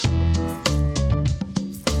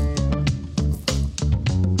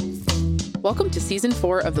Welcome to Season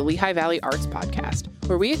 4 of the Lehigh Valley Arts Podcast,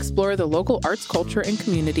 where we explore the local arts culture and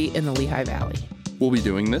community in the Lehigh Valley. We'll be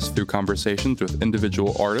doing this through conversations with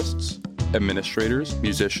individual artists, administrators,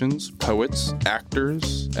 musicians, poets,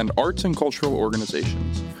 actors, and arts and cultural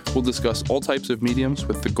organizations. We'll discuss all types of mediums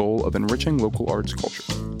with the goal of enriching local arts culture.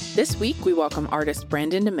 This week, we welcome artist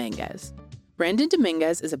Brandon Dominguez. Brandon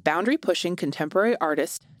Dominguez is a boundary-pushing contemporary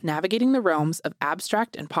artist navigating the realms of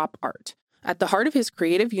abstract and pop art. At the heart of his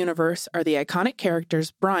creative universe are the iconic characters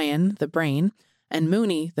Brian, the Brain, and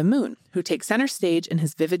Moonie, the Moon, who take center stage in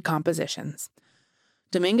his vivid compositions.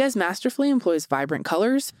 Dominguez masterfully employs vibrant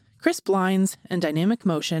colors, crisp lines, and dynamic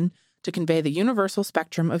motion to convey the universal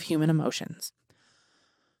spectrum of human emotions.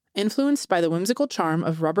 Influenced by the whimsical charm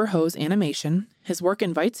of rubber hose animation, his work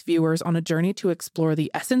invites viewers on a journey to explore the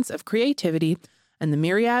essence of creativity and the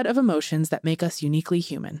myriad of emotions that make us uniquely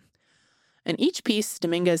human. In each piece,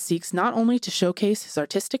 Dominguez seeks not only to showcase his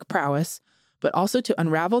artistic prowess, but also to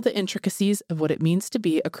unravel the intricacies of what it means to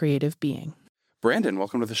be a creative being. Brandon,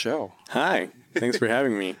 welcome to the show. Hi, thanks for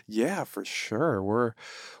having me. Yeah, for sure.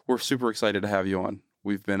 We're super excited to have you on.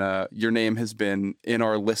 We've been your name has been in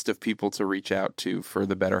our list of people to reach out to for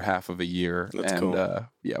the better half of a year. That's cool.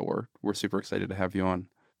 Yeah, we're super excited to have you on.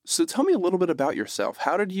 So tell me a little bit about yourself.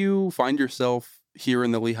 How did you find yourself here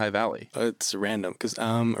in the Lehigh Valley? It's random because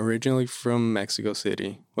I'm originally from Mexico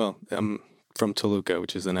City. Well, I'm from Toluca,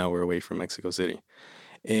 which is an hour away from Mexico City.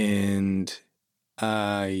 And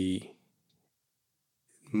I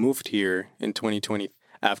moved here in 2020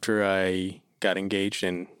 after I got engaged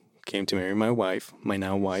and came to marry my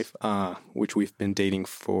now wife, which we've been dating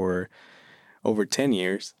for over 10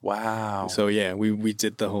 years. Wow. So yeah, we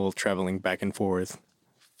did the whole traveling back and forth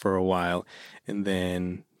for a while. And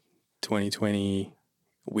then 2020,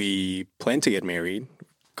 we planned to get married,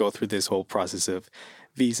 go through this whole process of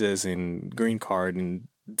visas and green card and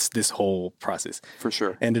this whole process. For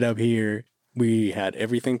sure. Ended up here, we had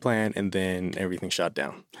everything planned and then everything shut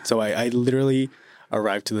down. So I literally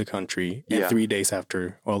arrived to the country and 3 days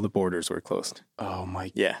after all the borders were closed. Oh my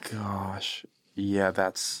gosh. Yeah,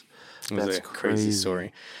 that's a crazy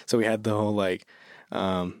story. So we had the whole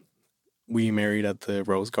we married at the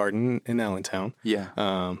Rose Garden in Allentown.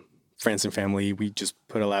 Yeah. Friends and family, we just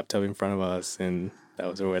put a laptop in front of us and that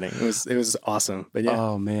was our wedding. It was awesome. But yeah.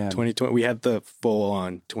 Oh man. 2020, we had the full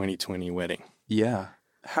on 2020 wedding. Yeah.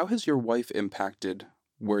 How has your wife impacted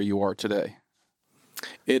where you are today?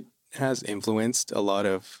 It has influenced a lot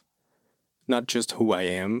of not just who I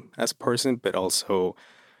am as a person, but also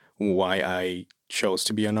why I chose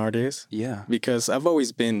to be an artist. Yeah. Because I've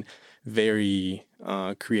always been very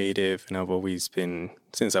creative and I've always been,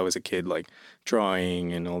 since I was a kid, like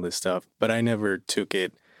drawing and all this stuff, but I never took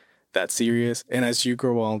it that serious. And as you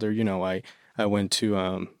grow older, I went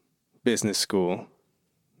to business school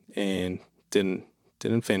and didn't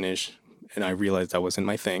finish, and I realized that wasn't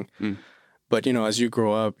my thing. But, as you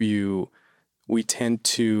grow up, we tend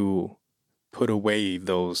to put away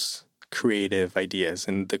those creative ideas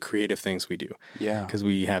and the creative things we do. Yeah. Because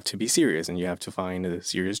we have to be serious and you have to find a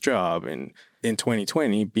serious job. And in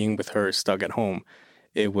 2020, being with her stuck at home,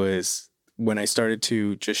 it was when I started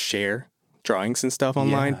to just share drawings and stuff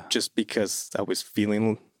online just because I was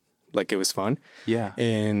feeling like it was fun. Yeah.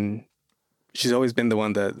 And she's always been the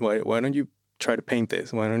one that, why don't you try to paint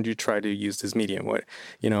this? Why don't you try to use this medium?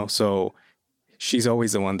 So she's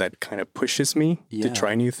always the one that kind of pushes me to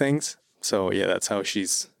try new things. So yeah, that's how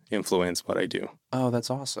she's influenced what I do. Oh, that's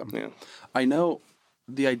awesome. Yeah. I know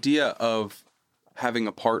the idea of having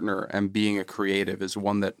a partner and being a creative is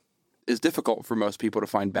one that is difficult for most people to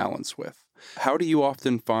find balance with. How do you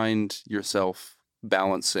often find yourself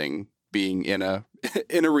balancing being in a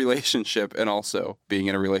relationship and also being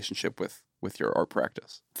in a relationship with your art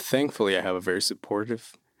practice? Thankfully, I have a very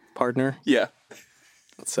supportive partner. Yeah.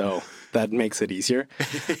 So that makes it easier.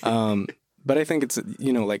 But I think it's,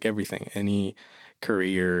 like everything, any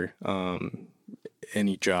career,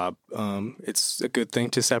 any job, it's a good thing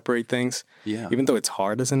to separate things. Yeah. Even though it's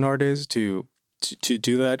hard as an artist to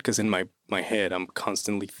do that, because in my head, I'm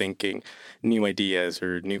constantly thinking new ideas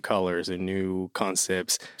or new colors or new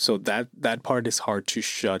concepts. So that part is hard to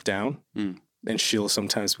shut down. And she'll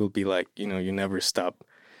sometimes will be like, you never stop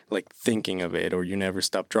like thinking of it or you never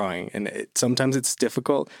stop drawing. And sometimes it's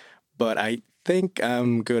difficult, but I think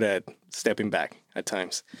I'm good at stepping back at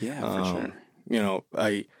times. Yeah, for sure.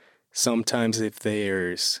 I sometimes if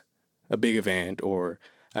there's a big event or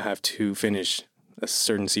I have to finish a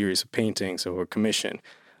certain series of paintings or commission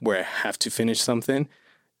where I have to finish something,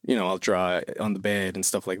 I'll draw on the bed and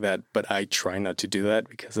stuff like that. But I try not to do that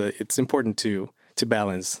because it's important to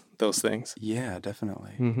balance those things. Yeah,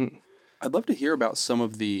 definitely. Mm-hmm. I'd love to hear about some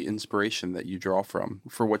of the inspiration that you draw from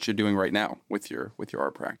for what you're doing right now with your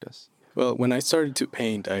art practice. Well, when I started to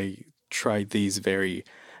paint, I tried these very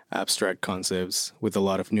abstract concepts with a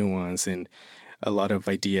lot of nuance and a lot of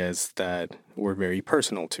ideas that were very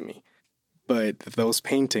personal to me. But those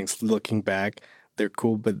paintings, looking back, they're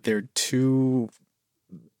cool, but they're too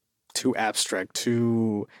abstract,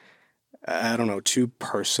 too, I don't know, too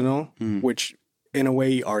personal, which in a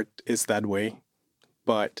way art is that way.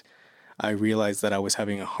 But I realized that I was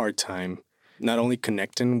having a hard time not only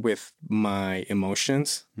connecting with my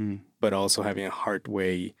emotions, but also having a hard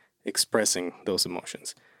way expressing those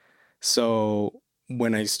emotions. So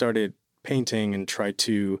when I started painting and tried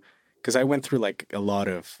to, because I went through like a lot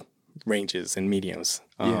of ranges and mediums.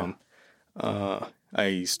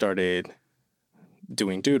 I started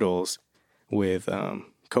doing doodles with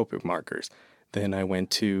Copic markers. Then I went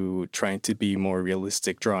to trying to be more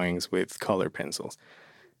realistic drawings with color pencils.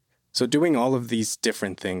 So doing all of these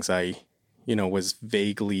different things, I, was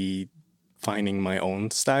vaguely finding my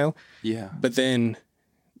own style. Yeah. But then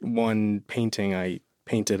one painting, I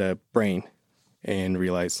painted a brain and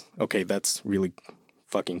realized, okay, that's really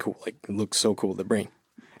fucking cool. Like, it looks so cool, the brain.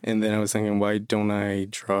 And then I was thinking, why don't I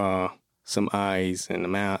draw some eyes and a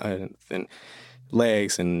mouth and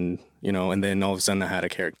legs and then all of a sudden I had a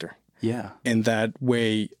character. Yeah. And that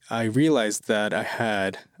way I realized that I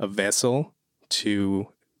had a vessel to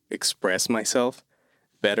express myself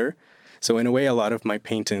better. So in a way, a lot of my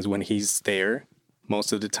paintings, when he's there,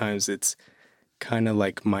 most of the times it's kind of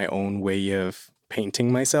like my own way of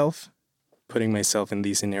painting myself, putting myself in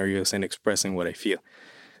these scenarios and expressing what I feel.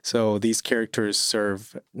 So these characters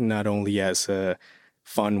serve not only as a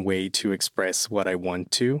fun way to express what I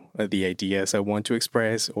want to, the ideas I want to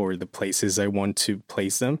express, or the places I want to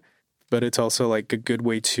place them, but it's also like a good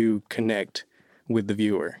way to connect with the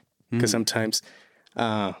viewer. Because sometimes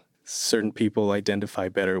certain people identify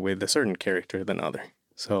better with a certain character than other.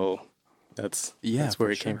 So that's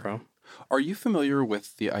where it came from. Are you familiar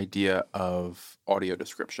with the idea of audio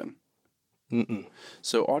description? Mm-mm.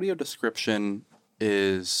 So audio description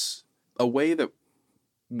is a way that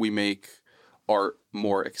we make art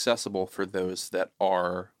more accessible for those that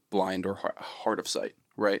are blind or hard of sight,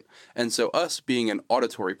 right? And so us being an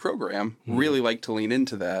auditory program really like to lean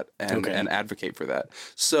into that and advocate for that.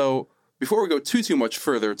 So before we go too much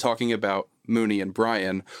further talking about Moonie and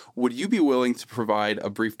Brian, would you be willing to provide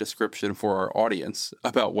a brief description for our audience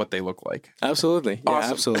about what they look like? Absolutely. Yeah,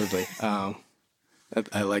 Awesome. absolutely.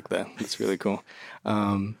 I like that. That's really cool.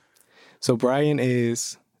 So Brian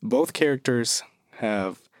is, both characters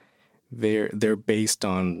have, they're based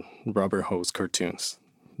on Robert Ho's cartoons.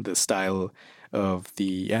 The style of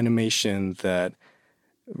the animation that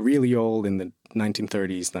really old in the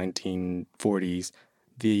 1930s, 1940s,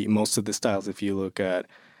 most of the styles, if you look at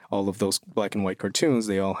all of those black and white cartoons,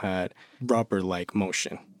 they all had Robert-like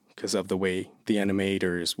motion because of the way the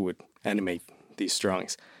animators would animate these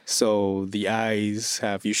drawings. So the eyes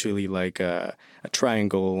have usually like a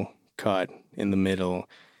triangle cut in the middle.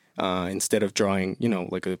 Instead of drawing,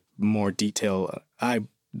 like a more detailed eye,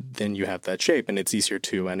 then you have that shape and it's easier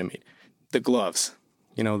to animate. The gloves,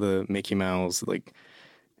 the Mickey Mouse, like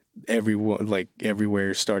everyone, like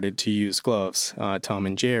everywhere started to use gloves. Tom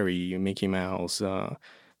and Jerry, Mickey Mouse,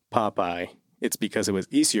 Popeye. It's because it was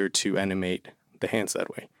easier to animate the hands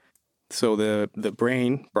that way. So the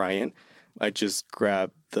brain, Brian, I just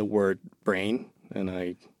grabbed the word brain and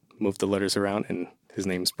I moved the letters around and his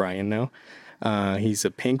name's Brian now. He's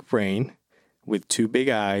a pink brain with two big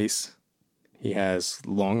eyes. He has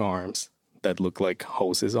long arms that look like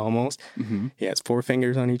hoses almost. Mm-hmm. He has 4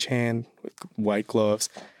 fingers on each hand with white gloves,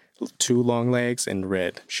 2 long legs, and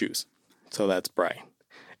red shoes. So that's Brian.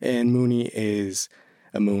 And Moonie is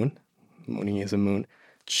a moon. Moonie is a moon.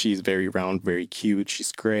 She's very round, very cute.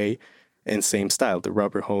 She's gray. And same style, the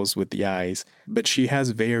rubber hose with the eyes. But she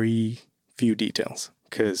has very few details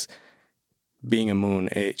because being a moon,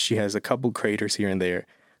 she has a couple craters here and there,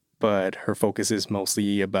 but her focus is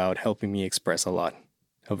mostly about helping me express a lot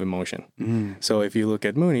of emotion. Mm. So if you look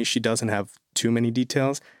at Moonie, she doesn't have too many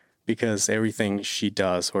details because everything she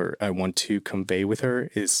does or I want to convey with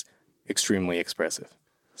her is extremely expressive.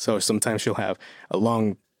 So sometimes she'll have a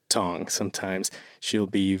long tongue. Sometimes she'll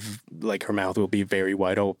be like her mouth will be very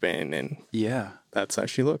wide open, and that's how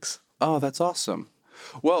she looks. Oh, that's awesome.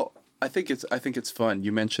 Well, I think it's fun.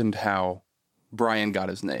 You mentioned how Brian got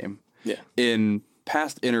his name. Yeah. In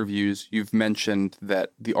past interviews, you've mentioned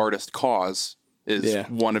that the artist Cause is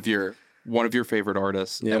one of your favorite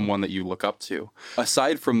artists and one that you look up to.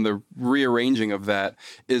 Aside from the rearranging of that,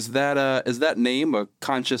 is that name a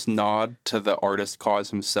conscious nod to the artist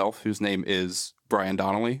Cause himself, whose name is Brian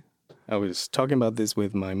Donnelly? I was talking about this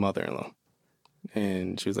with my mother-in-law,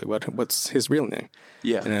 and she was like, what's his real name?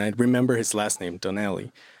 Yeah. And I remember his last name,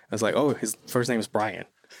 Donnelly. I was like, oh, his first name is Brian,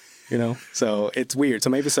 So it's weird. So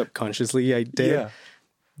maybe subconsciously I did. Yeah.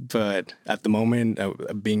 But at the moment,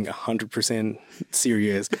 being 100%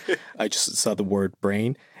 serious, I just saw the word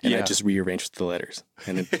brain and I just rearranged the letters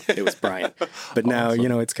and it was Brian. But now,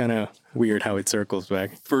 it's kind of weird how it circles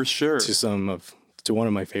back. For sure. To one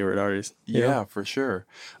of my favorite artists. Yeah, for sure.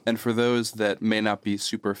 And for those that may not be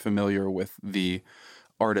super familiar with the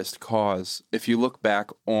artist Cause, if you look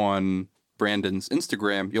back on Brandon's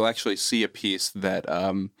Instagram, you'll actually see a piece that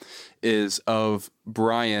is of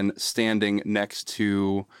Brian standing next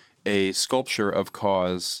to a sculpture of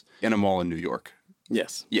Cause in a mall in New York.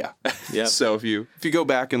 Yes. Yeah. Yeah. So if you go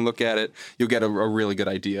back and look at it, you'll get a really good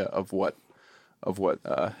idea of what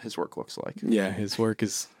his work looks like. Yeah, his work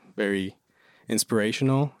is very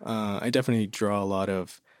inspirational. I definitely draw a lot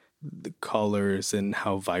of the colors and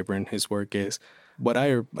how vibrant his work is. What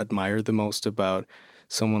I admire the most about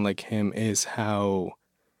someone like him is how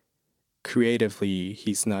creatively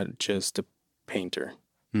he's not just a painter.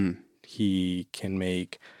 He can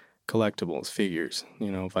make collectibles, figures,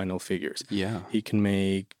 vinyl figures. Yeah. He can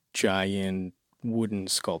make giant wooden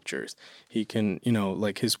sculptures. He can,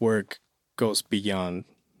 his work goes beyond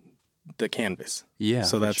the canvas. Yeah.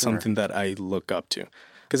 So that's something that I look up to.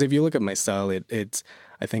 Because if you look at my style,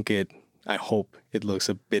 I hope it looks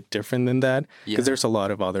a bit different than that. Because there's a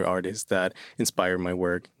lot of other artists that inspire my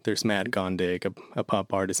work. There's Matt Gondik, a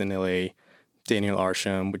pop artist in LA, Daniel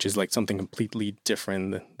Arsham, which is like something completely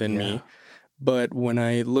different than me. But when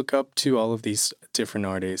I look up to all of these different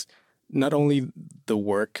artists, not only the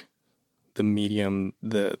work, the medium,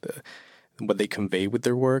 the what they convey with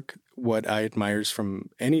their work, what I admire is from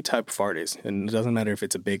any type of artist, and it doesn't matter if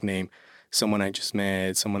it's a big name, someone I just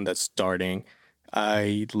met, someone that's starting,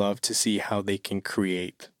 I love to see how they can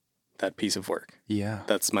create that piece of work. Yeah.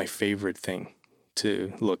 That's my favorite thing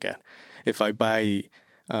to look at. If I buy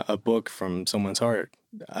a book from someone's art,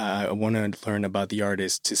 I want to learn about the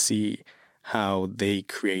artist to see how they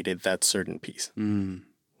created that certain piece. For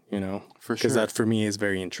sure. Because that for me is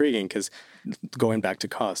very intriguing, because going back to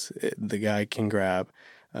Cause, the guy can grab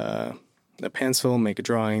a pencil, make a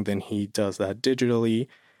drawing, then he does that digitally,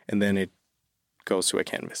 and then it goes to a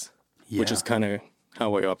canvas, which is kind of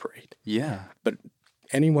how I operate. Yeah. But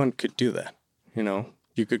anyone could do that,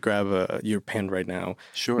 You could grab your pen right now,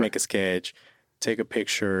 make a sketch, take a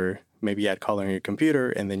picture, maybe add color on your computer,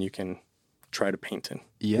 and then you can try to paint it.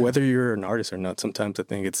 Yeah. Whether you're an artist or not, sometimes I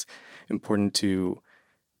think it's important to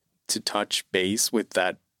touch base with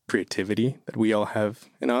that creativity that we all have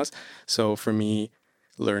in us. So for me,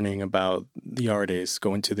 learning about the artists,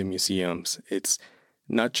 going to the museums, it's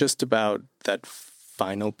not just about that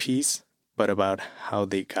final piece, but about how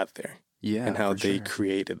they got there and how they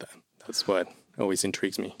created that. That's what always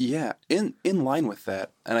intrigues me. Yeah, in line with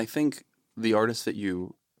that, and I think the artists that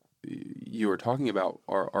you were talking about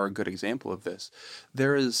are a good example of this.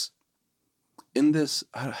 There is, in this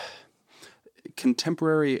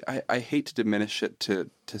contemporary, I hate to diminish it to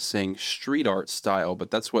saying street art style,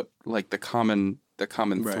 but that's what like the common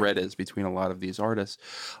thread is between a lot of these artists.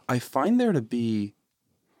 I find there to be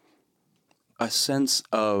a sense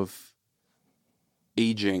of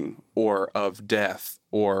aging or of death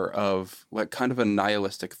or of like kind of a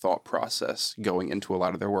nihilistic thought process going into a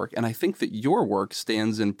lot of their work. And I think that your work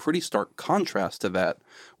stands in pretty stark contrast to that,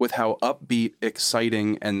 with how upbeat,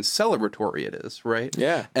 exciting, and celebratory it is, right?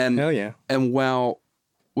 Yeah. And hell yeah. And while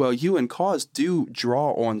you and Cause do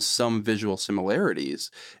draw on some visual similarities,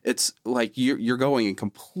 it's like you're going in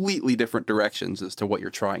completely different directions as to what you're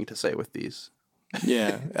trying to say with these.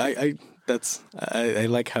 Yeah. I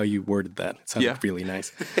like how you worded that. It sounded really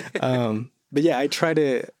nice. But yeah, I try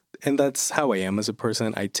to, and that's how I am as a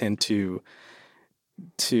person. I tend to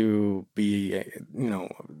be,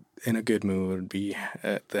 in a good mood, be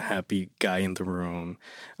the happy guy in the room.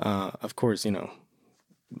 Of course,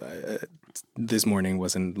 this morning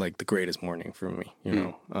wasn't like the greatest morning for me.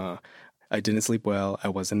 I didn't sleep well. I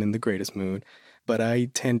wasn't in the greatest mood, but I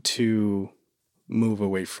tend to move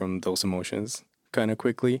away from those emotions kind of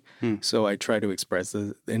quickly. So I try to express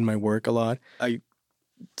it in my work a lot. I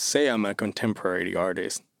say I'm a contemporary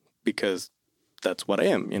artist because that's what I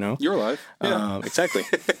am, You're alive. Yeah. Exactly.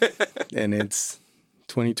 And it's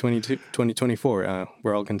 2022, 2024.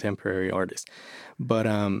 We're all contemporary artists. But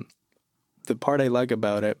the part I like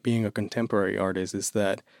about it being a contemporary artist is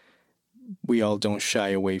that we all don't shy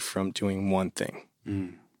away from doing one thing.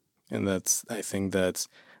 And I think that's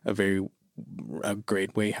a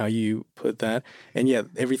great way how you put that. And yeah,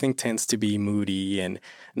 everything tends to be moody and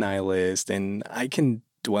nihilist, and I can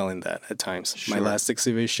dwell in that at times. Sure. My last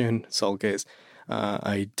exhibition, Sulcus,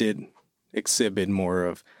 I did exhibit more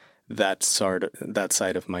of that side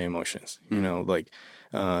of my emotions. Like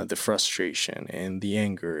the frustration and the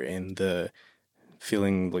anger and the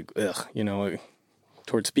feeling like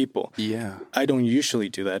towards people. Yeah. I don't usually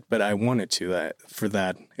do that, but I wanted to that for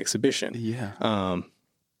that exhibition. Yeah.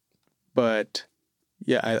 But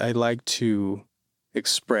yeah, I like to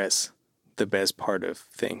express the best part of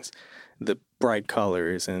things, the bright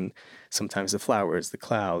colors and sometimes the flowers, the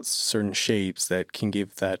clouds, certain shapes that can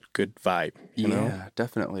give that good vibe. You know? Yeah,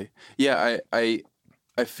 definitely. Yeah, I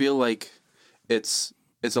feel like it's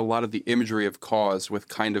a lot of the imagery of cause with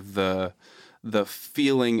kind of the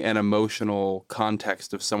feeling and emotional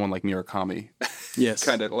context of someone like Murakami. Yes.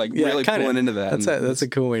 Kind of like really pulling into that. That's a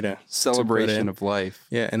cool way to celebration to of life.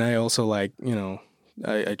 Yeah, and I also like,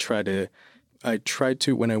 I try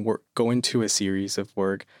to when I go into a series of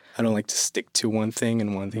work, I don't like to stick to one thing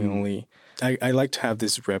and one thing only. I like to have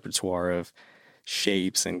this repertoire of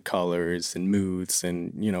shapes and colors and moods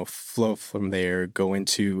and, flow from there, go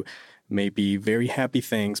into maybe very happy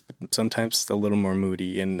things, but sometimes a little more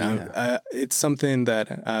moody. And it's something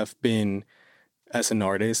that I've been, as an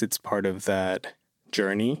artist, it's part of that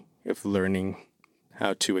journey of learning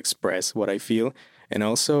how to express what I feel and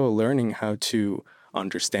also learning how to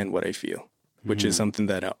understand what I feel, which is something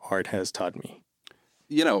that art has taught me.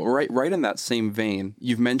 Right in that same vein,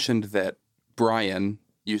 you've mentioned that Brian,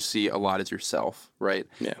 you see a lot as yourself, right?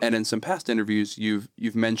 Yeah. And in some past interviews, you've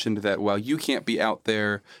mentioned that while you can't be out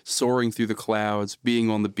there soaring through the clouds, being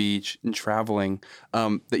on the beach and traveling,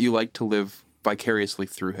 that you like to live vicariously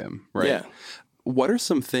through him, right? Yeah. What are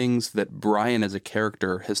some things that Brian as a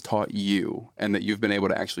character has taught you and that you've been able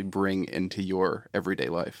to actually bring into your everyday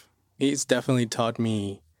life? He's definitely taught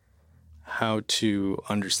me how to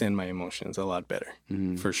understand my emotions a lot better,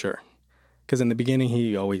 for sure. Because in the beginning,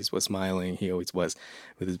 he always was smiling. He always was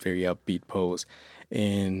with his very upbeat pose.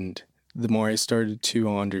 And the more I started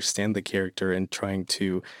to understand the character and trying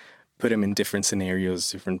to put him in different scenarios,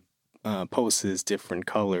 different poses, different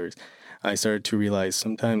colors, I started to realize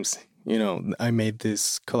sometimes, I made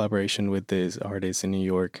this collaboration with this artist in New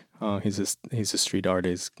York. He's a street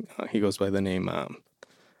artist. He goes by the name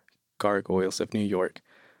Gargoyles of New York.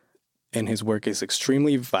 And his work is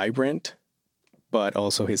extremely vibrant, but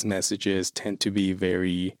also his messages tend to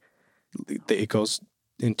be it goes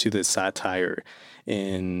into the satire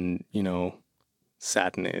and,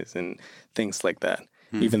 sadness and things like that,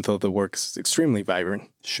 even though the work's extremely vibrant.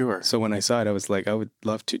 Sure. So when I saw it, I was like, I would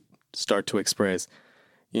love to start to express,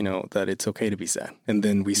 that it's okay to be sad. And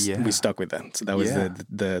then we stuck with that. So that was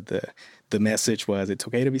the message was it's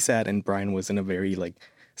okay to be sad. And Brian was in a very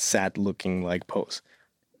sad looking pose.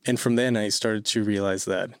 And from then I started to realize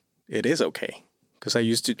that it is okay. Because I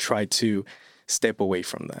used to try to step away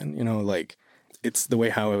from that, it's the way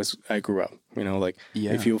how I grew up,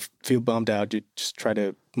 if you feel bummed out, you just try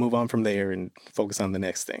to move on from there and focus on the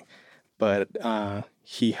next thing. But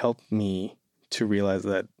he helped me to realize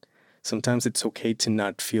that sometimes it's okay to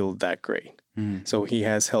not feel that great. So he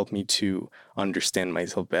has helped me to understand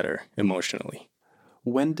myself better emotionally.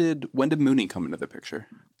 When did Moonie come into the picture?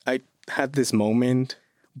 I had this moment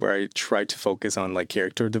where I tried to focus on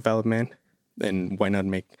character development and why not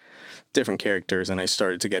make different characters. And I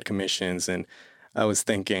started to get commissions and I was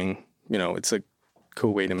thinking, it's a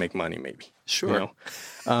cool way to make money maybe. Sure.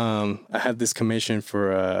 I had this commission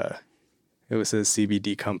for it was a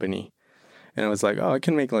CBD company. And I was like, oh, I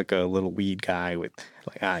can make a little weed guy with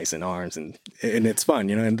eyes and arms and it's fun,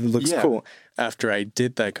 and it looks cool. After I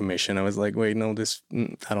did that commission, I was like, wait, no,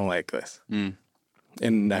 I don't like this.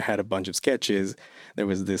 And I had a bunch of sketches. There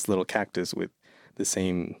was this little cactus with the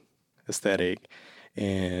same aesthetic,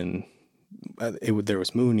 and there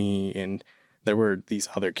was Moonie, and there were these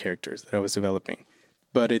other characters that I was developing.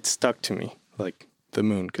 But it stuck to me, like the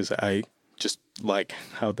moon, because I just like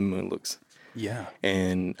how the moon looks. Yeah.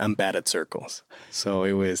 And I'm bad at circles. So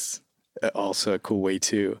it was also a cool way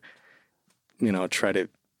to, try to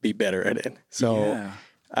be better at it. So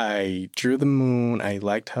I drew the moon. I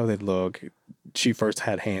liked how they look. She first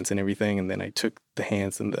had hands and everything, and then I took the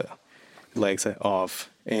hands and the legs off,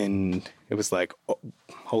 and it was like, oh,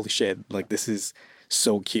 holy shit, this is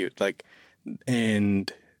so cute.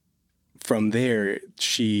 And from there,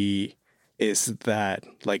 she is that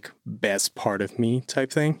best part of me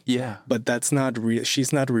type thing. Yeah. But that's not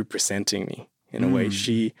she's not representing me in a way.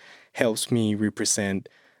 She helps me represent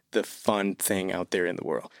the fun thing out there in the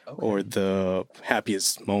world, or the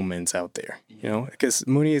happiest moments out there, because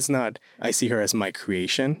Moonie is not, I see her as my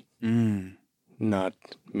creation, not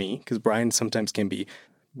me, because Brian sometimes can be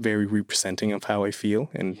very representing of how I feel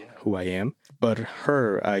and who I am. But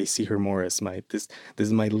her, I see her more as this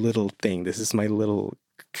is my little thing. This is my little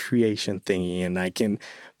creation thingy, and I can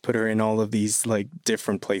put her in all of these like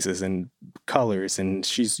different places and colors, and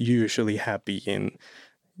she's usually happy. And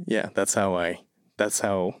yeah, that's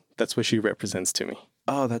what she represents to me.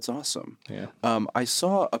 Oh, that's awesome. Yeah. I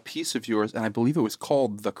saw a piece of yours, and I believe it was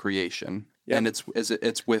called The Creation, and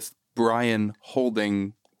it's with Brian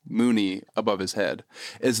holding Moonie above his head.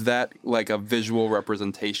 Is that like a visual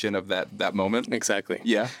representation of that moment? Exactly.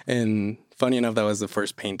 Yeah. And funny enough, that was the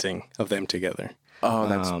first painting of them together. Oh,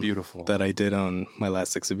 that's beautiful. That I did on my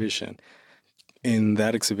last exhibition. In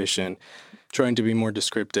that exhibition, trying to be more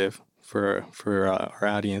descriptive for our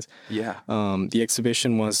audience. Yeah. The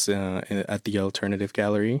exhibition was at the Alternative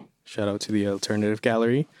Gallery. Shout out to the Alternative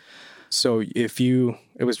Gallery. So it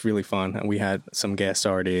was really fun. And we had some guest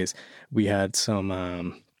artists. We had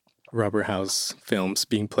some Rubber House films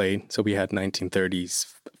being played. So we had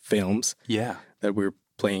 1930s films. Yeah. That we were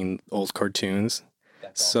playing old cartoons,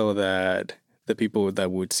 so that the people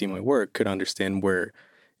that would see my work could understand where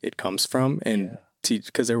it comes from and teach,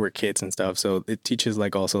 because there were kids and stuff. So it teaches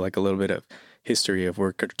also a little bit of history of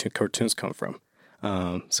where cartoons come from.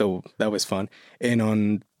 So that was fun. And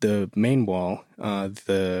on the main wall,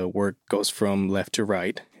 the work goes from left to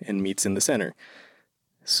right and meets in the center.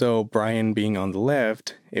 So Brian being on the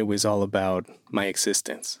left, it was all about my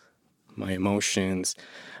existence, my emotions,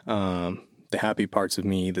 the happy parts of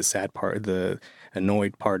me, the sad part, the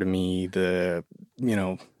annoyed part of me, the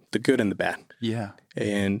good and the bad. Yeah.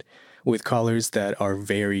 And with colors that are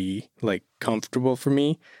very comfortable for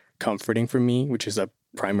me, comforting for me, which is a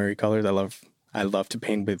primary color that I love to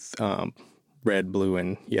paint with red, blue,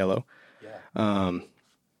 and yellow. Yeah.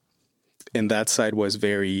 And that side was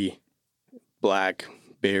very black,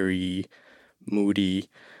 very moody.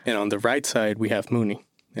 And on the right side, we have Moonie.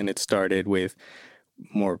 And it started with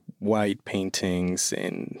more white paintings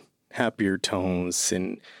and happier tones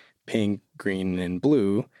and pink, green, and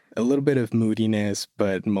blue. A little bit of moodiness,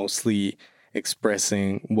 but mostly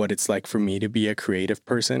expressing what it's like for me to be a creative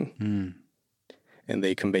person. Mm. And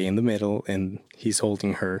they convey in the middle, and he's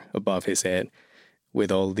holding her above his head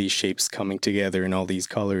with all these shapes coming together and all these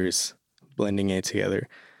colors blending it together.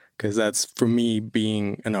 Because that's, for me,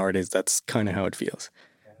 being an artist, that's kind of how it feels.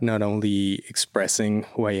 Not only expressing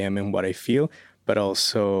who I am and what I feel, but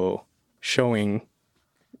also showing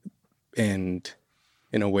and,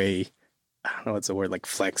 in a way, I don't know what's the word,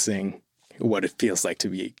 flexing what it feels like to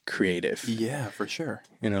be creative. Yeah, for sure.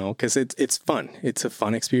 Because it's fun. It's a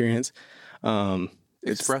fun experience.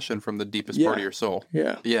 Expression from the deepest part of your soul.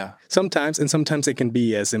 Yeah. Yeah. Sometimes it can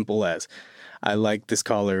be as simple as, I like this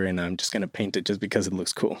color and I'm just going to paint it just because it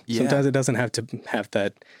looks cool. Yeah. Sometimes it doesn't have to have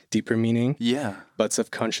that deeper meaning. Yeah. But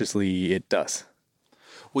subconsciously it does.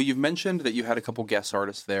 Well, you've mentioned that you had a couple guest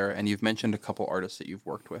artists there, and you've mentioned a couple artists that you've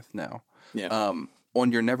worked with now. Yeah. On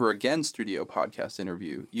your Never Again Studio podcast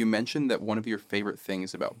interview, you mentioned that one of your favorite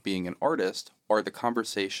things about being an artist are the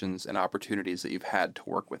conversations and opportunities that you've had to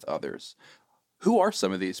work with others. Who are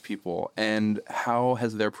some of these people, and how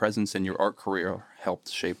has their presence in your art career helped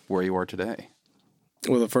shape where you are today?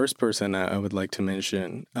 Well, the first person I would like to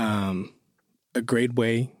mention, a great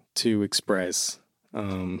way to express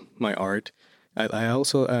my art. I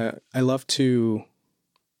also love to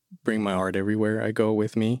bring my art everywhere I go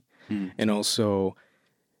with me, and also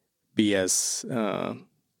be as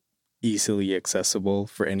easily accessible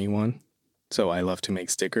for anyone. So I love to make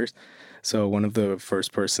stickers. So one of the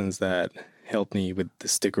first persons that helped me with the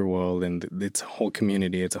sticker world, and it's a whole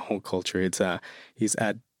community, it's a whole culture. He's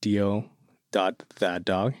at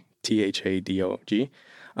dio.thatdog, THADOG.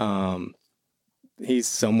 He's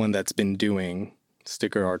someone that's been doing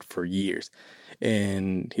sticker art for years,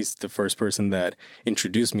 and he's the first person that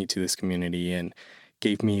introduced me to this community and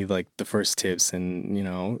gave me the first tips,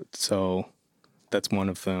 and so that's one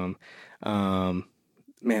of them.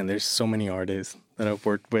 Man, there's so many artists that I've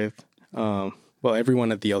worked with. Well,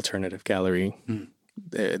 everyone at the Alternative Gallery,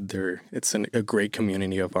 it's a great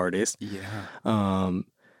community of artists. Yeah.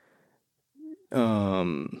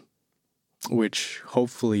 Which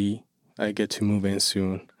hopefully I get to move in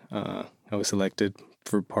soon. I was selected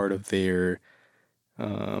for part of their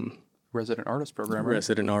resident artist program. Right?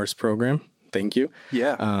 Resident artist program. Thank you.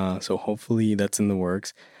 Yeah. So hopefully that's in the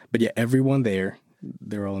works. But yeah, everyone there,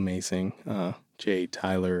 they're all amazing. Jay,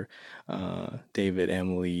 Tyler, David,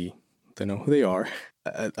 Emily, they know who they are.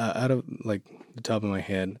 Out of the top of my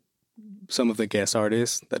head, some of the guest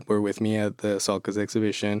artists that were with me at the Salka's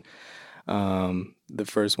exhibition. The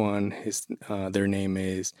first one is their name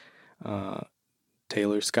is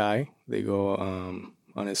Taylor Sky. They go on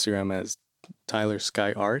Instagram as Tyler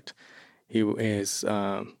Sky Art. He is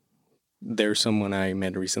there's someone I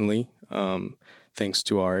met recently, thanks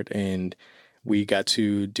to art, and we got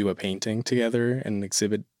to do a painting together and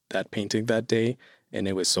exhibit that painting that day, and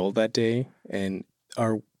it was sold that day. And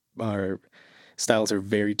our styles are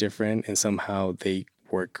very different, and somehow they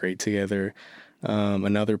work great together.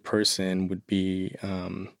 Another person would be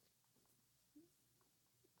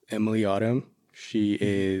Emily Autumn. She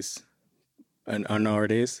is an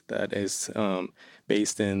artist that is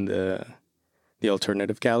based in the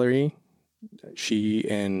alternative gallery. She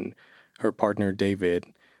and her partner David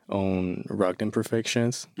own Rugged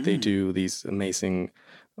Imperfections. They do these amazing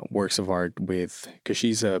works of art because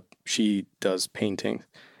she does painting,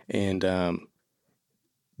 and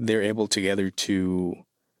they're able together to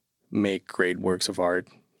make great works of art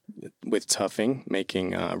with tuffing,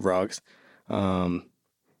 making rugs. All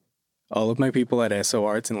of my people at SO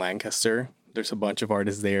Arts in Lancaster, there's a bunch of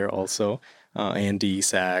artists there also. Andy,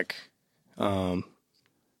 Zach,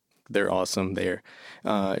 they're awesome there.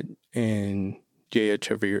 And Jay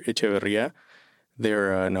Echeverria,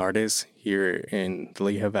 they're an artist here in the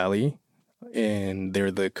Lehigh Valley, and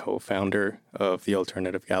they're the co-founder of the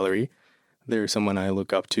Alternative Gallery. They're someone I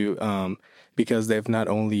look up to because they've not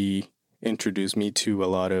only introduced me to a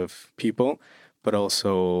lot of people, but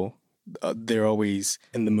also they're always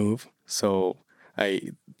in the move. So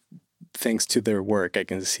thanks to their work, I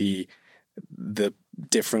can see the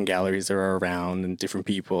different galleries that are around and different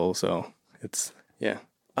people. So it's,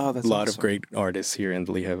 Oh, that's a lot awesome. of great artists here in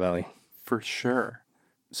the Lehigh Valley. For sure.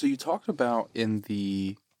 So you talked about in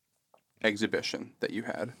the exhibition that you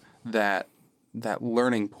had that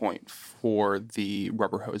learning point for the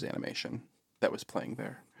rubber hose animation that was playing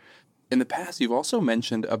there. In the past, you've also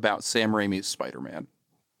mentioned about Sam Raimi's Spider-Man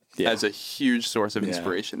as a huge source of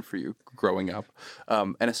inspiration for you growing up,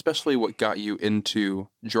 and especially what got you into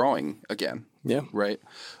drawing again. Yeah. Right?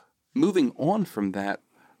 Moving on from that,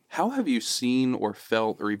 how have you seen or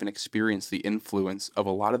felt or even experienced the influence of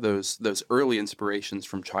a lot of those early inspirations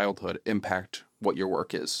from childhood impact what your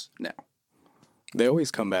work is now? They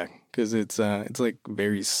always come back because it's like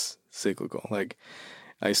very cyclical. Like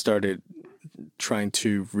I started trying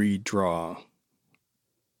to redraw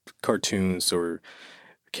cartoons or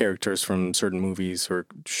characters from certain movies or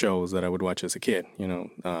shows that I would watch as a kid.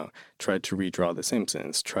 Tried to redraw The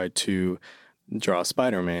Simpsons, tried to draw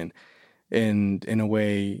Spider-Man. And in a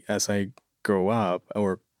way, as I grew up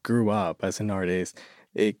as an artist,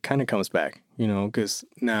 it kind of comes back, because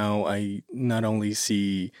now I not only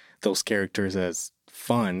see those characters as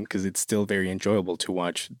fun, because it's still very enjoyable to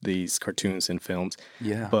watch these cartoons and films,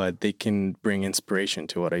 but they can bring inspiration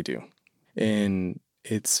to what I do. And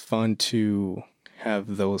it's fun to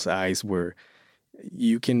have those eyes where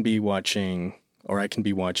you can be watching, or I can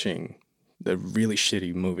be watching, the really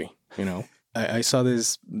shitty movie, I saw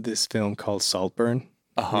this film called Saltburn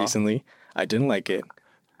recently. I didn't like it,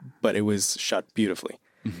 but it was shot beautifully.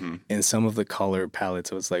 Mm-hmm. And some of the color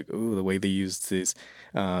palettes, I was like, ooh, the way they used this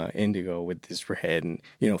indigo with this red and,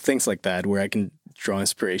 things like that, where I can draw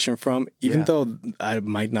inspiration from, even though I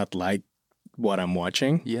might not like what I'm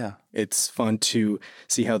watching. Yeah. It's fun to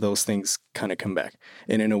see how those things kind of come back.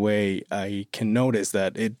 And in a way, I can notice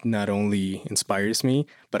that it not only inspires me,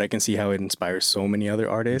 but I can see how it inspires so many other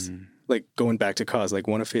artists. Mm. Like going back to Cos, like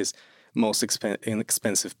one of his most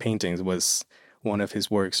inexpensive paintings was one of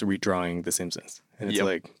his works redrawing The Simpsons. And it's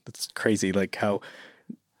like, that's crazy. Like how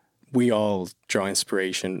we all draw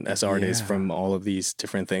inspiration as artists from all of these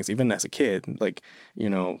different things, even as a kid, like,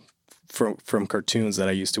 from cartoons that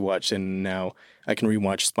I used to watch. And now I can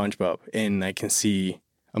rewatch SpongeBob and I can see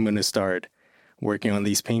I'm going to start working on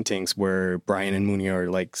these paintings where Brian and Moonie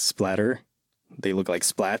are like splatter. They look like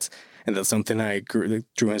splats. And that's something I drew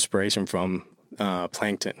inspiration from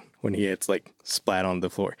Plankton when he hits like splat on the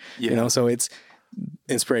floor. Yeah. So it's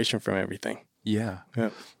inspiration from everything. Yeah.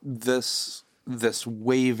 This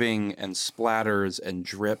waving and splatters and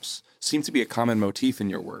drips seem to be a common motif in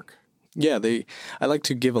your work. Yeah, I like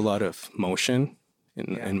to give a lot of motion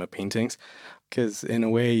in my paintings because in a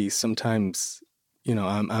way sometimes,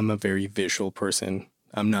 I'm a very visual person.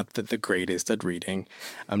 I'm not the greatest at reading.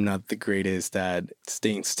 I'm not the greatest at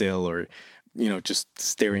staying still or, just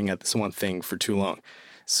staring at this one thing for too long.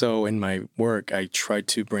 So in my work, I try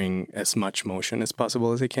to bring as much motion as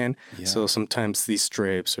possible as I can. Yeah. So sometimes these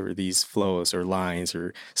strips or these flows or lines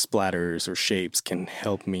or splatters or shapes can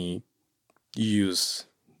help me use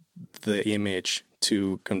the image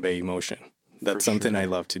to convey emotion. That's something I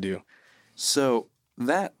love to do. So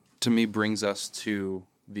that to me brings us to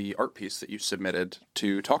the art piece that you submitted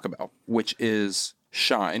to talk about, which is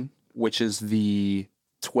Shine, which is the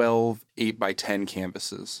 12 8x10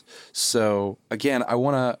 canvases. So again, I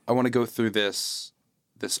want to go through this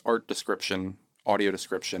art description, audio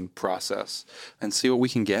description process and see what we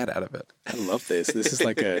can get out of it. I love this. This is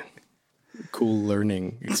like a cool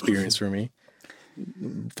learning experience for me,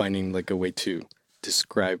 finding like a way to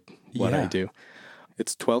describe what I do.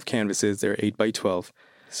 It's 12 canvases. They're 8x12.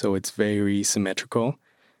 So it's very symmetrical.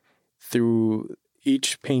 Through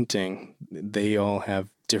each painting, they all have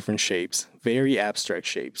different shapes, very abstract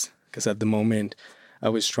shapes. Because at the moment, I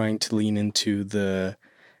was trying to lean into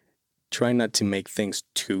try not to make things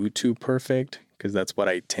too perfect, because that's what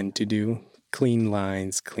I tend to do. Clean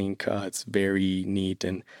lines, clean cuts, very neat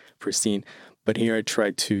and pristine. But here I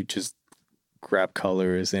tried to just grab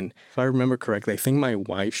colors. And if I remember correctly, I think my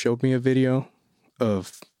wife showed me a video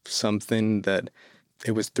of something that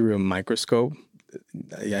it was through a microscope,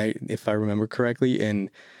 if I remember correctly. And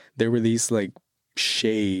there were these like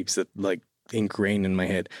shapes that like ingrained in my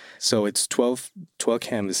head. So it's 12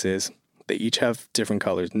 canvases. They each have different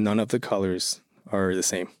colors. None of the colors are the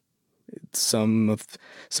same. Some of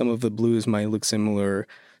the blues might look similar.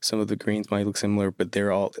 Some of the greens might look similar, but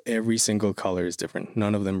every single color is different.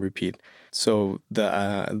 None of them repeat. So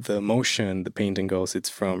the motion the painting goes, it's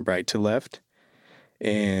from right to left.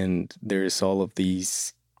 And there's all of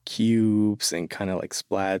these cubes and kind of like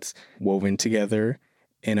splats woven together.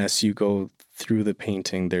 And as you go through the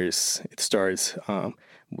painting, it starts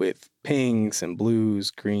with pinks and blues,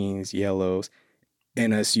 greens, yellows.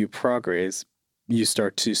 And as you progress, you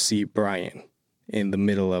start to see Brian in the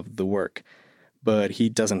middle of the work. But he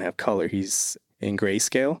doesn't have color. He's in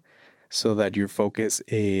grayscale, so that your focus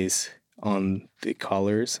is on the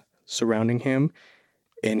colors surrounding him.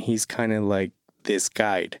 And he's kind of like this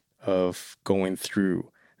guide of going through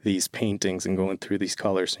these paintings and going through these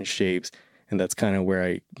colors and shapes. And that's kind of where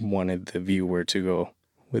I wanted the viewer to go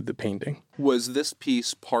with the painting. Was this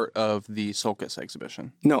piece part of the Sulcus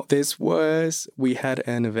exhibition? No, we had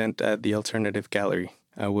an event at the Alternative Gallery.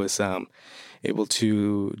 I was able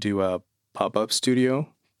to do a pop-up studio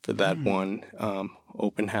for that one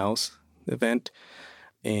open house event.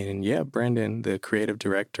 And yeah, Brandon, the creative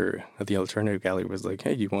director of the Alternative Gallery, was like,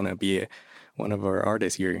 hey, you want to be one of our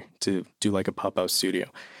artists here to do like a pop-up studio?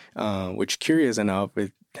 Which, curious enough,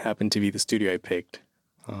 it happened to be the studio I picked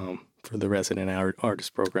for the resident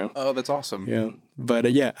artist program. Oh, that's awesome. Yeah. But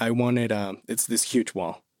I wanted, it's this huge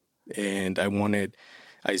wall. And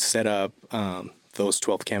I set up those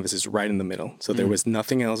 12 canvases right in the middle. So there was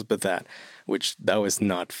nothing else but that was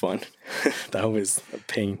not fun. That was a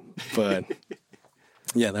pain. But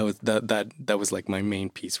yeah, that was like my main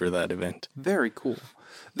piece for that event. Very cool.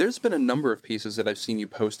 There's been a number of pieces that I've seen you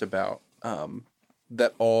post about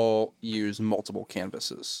that all use multiple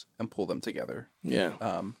canvases and pull them together.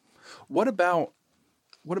 Yeah. What about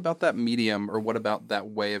that medium, or what about that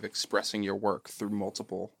way of expressing your work through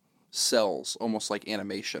multiple cells, almost like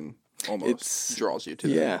animation, draws you to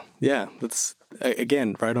that? Yeah. That's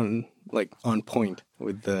again right on point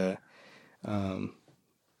with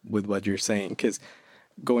with what you're saying, because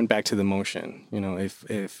going back to the motion,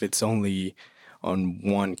 if it's only on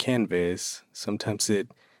one canvas, sometimes it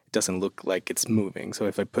doesn't look like it's moving. So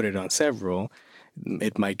if I put it on several,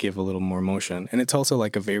 it might give a little more motion. And it's also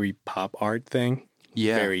like a very pop art thing.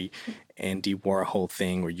 Yeah. Very Andy Warhol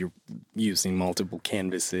thing where you're using multiple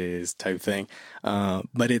canvases type thing.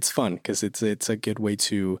 But it's fun because it's a good way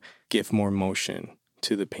to give more motion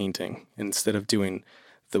to the painting. Instead of doing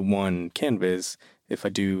the one canvas, if I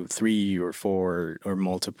do 3 or 4 or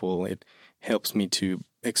multiple, it helps me to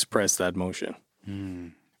express that motion.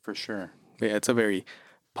 For sure. Yeah, it's a very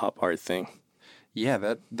pop art thing. Yeah,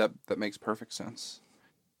 that makes perfect sense.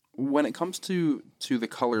 When it comes to the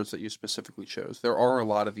colors that you specifically chose, there are a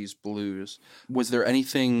lot of these blues. Was there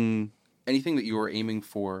anything that you were aiming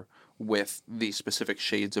for with the specific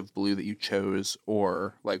shades of blue that you chose,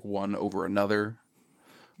 or like one over another?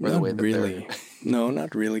 Or not really. No,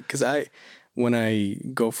 not really. Because when I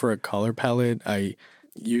go for a color palette, I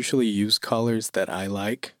usually use colors that I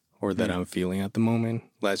like or that I'm feeling at the moment.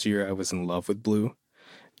 Last year, I was in love with blue.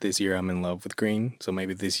 This year, I'm in love with green. So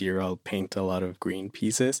maybe this year, I'll paint a lot of green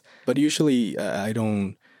pieces. But usually, I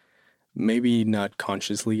don't, maybe not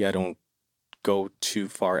consciously, I don't go too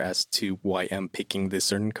far as to why I'm picking this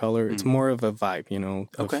certain color. It's more of a vibe,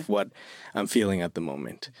 of what I'm feeling at the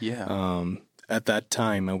moment. Yeah. At that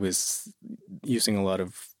time, I was using a lot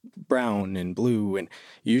of brown and blue, and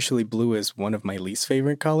usually blue is one of my least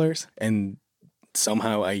favorite colors, and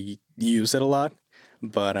somehow I use it a lot,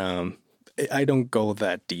 but I don't go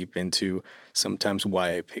that deep into sometimes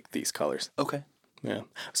why I pick these colors. Okay. Yeah.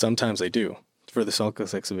 Sometimes I do. For the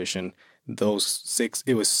Sulcus exhibition, it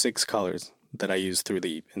was 6 colors that I used through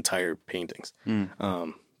the entire paintings.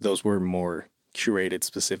 Those were more curated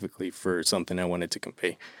specifically for something I wanted to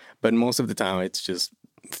convey. But most of the time, it's just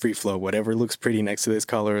free flow. Whatever looks pretty next to this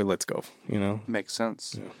color, let's go, you know? Makes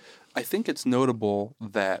sense. Yeah. I think it's notable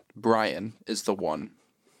that Brian is the one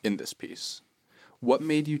in this piece. What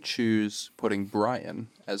made you choose putting Brian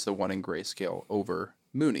as the one in grayscale over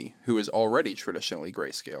Moonie, who is already traditionally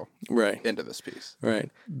grayscale, Right. into this piece? Right.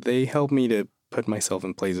 They help me to put myself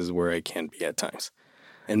in places where I can't be at times.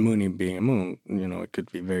 And Moonie being a moon, you know, it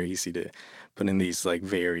could be very easy to put in these like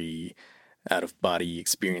very out of body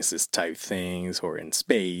experiences type things, or in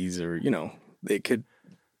space, or, you know, it could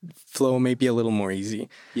flow maybe a little more easy.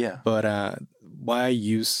 Yeah. But why I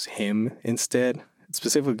use him instead,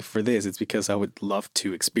 specifically for this, it's because I would love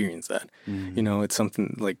to experience that. You know, it's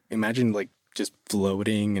something like, imagine like just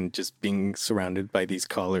floating and just being surrounded by these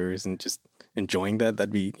colors and just enjoying that.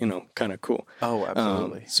 That'd be, you know, kind of cool. Oh,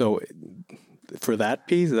 absolutely. So for that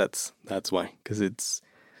piece, that's why, because it's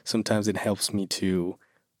sometimes it helps me to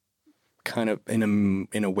kind of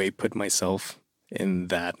in a way put myself in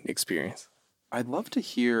that experience. I'd love to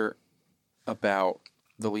hear about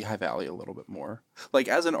the Lehigh Valley a little bit more. Like,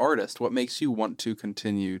 as an artist, what makes you want to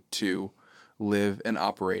continue to live and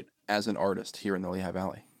operate as an artist here in the Lehigh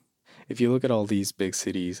Valley? If you look at all these big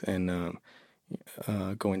cities and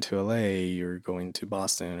going to LA or going to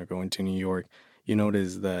Boston or going to New York, you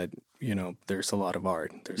notice that, you know, there's a lot of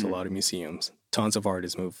art. There's a lot of museums. Tons of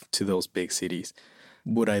artists move to those big cities.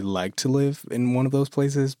 Would I like to live in one of those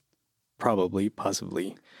places? Probably,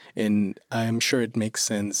 possibly. And I'm sure it makes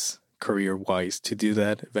sense career-wise to do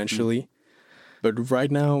that eventually. But right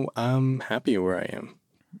now, I'm happy where I am.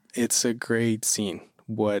 It's a great scene.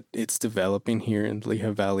 What it's developing here in the Lehigh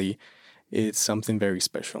Valley, it's something very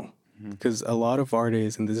special. Because a lot of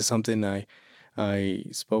artists, and this is something I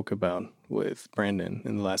spoke about with Brandon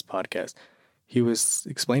in the last podcast, he was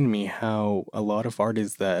explaining to me how a lot of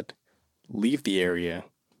artists that leave the area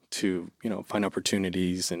to, you know, find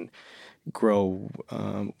opportunities and grow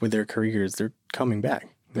with their careers, they're coming back.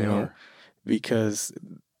 They are. Because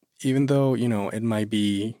even though, you know, it might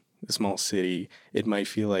be a small city, it might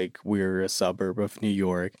feel like we're a suburb of New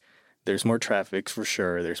York. There's more traffic for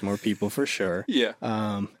sure. There's more people for sure. Yeah.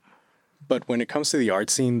 But when it comes to the art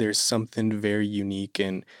scene, there's something very unique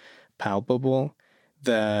and palpable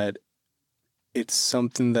that it's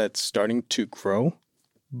something that's starting to grow,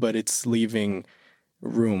 but it's leaving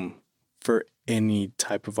room for any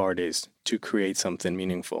type of artist to create something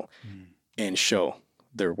meaningful and show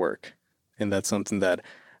their work. And that's something that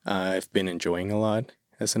I've been enjoying a lot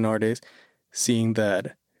as an artist, seeing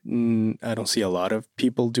that I don't see a lot of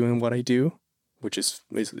people doing what I do, which is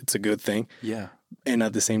it's a good thing. Yeah. And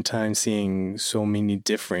at the same time, seeing so many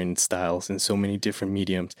different styles and so many different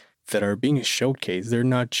mediums that are being showcased. They're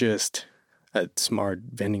not just at smart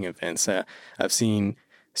vending events. I've seen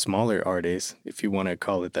smaller artists, if you want to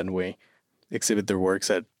call it that way, exhibit their works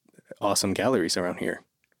at awesome galleries around here,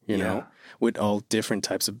 you know, with all different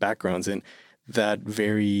types of backgrounds. And that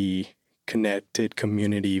very connected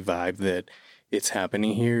community vibe that it's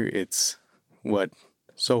happening here, it's what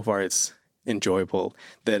so far it's enjoyable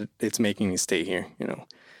that it's making me stay here, you know.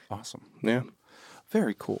 Awesome. Yeah.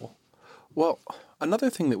 Very cool. Well, another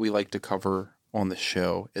thing that we like to cover on the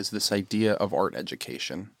show is this idea of art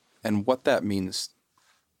education and what that means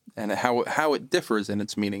and how it differs in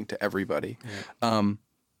its meaning to everybody. Yeah.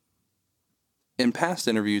 In past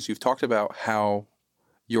interviews, you've talked about how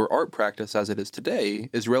your art practice as it is today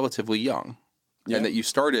is relatively young and that you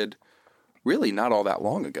started really not all that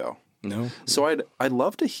long ago. No. So I'd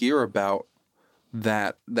love to hear about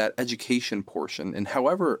that education portion and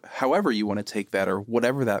however you want to take that or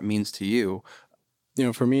whatever that means to you. You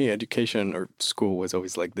know, for me, education or school was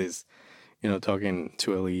always like this, you know, talking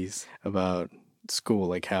to Elise about school,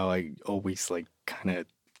 like how I always like kind of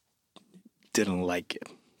didn't like it,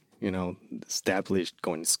 you know, established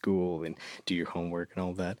going to school and do your homework and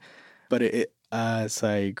all that. But as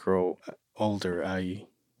I grow older, I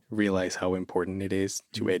realize how important it is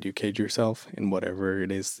to educate yourself in whatever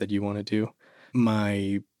it is that you want to do.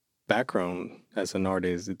 My background as an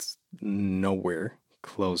artist, it's nowhere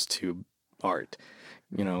close to art,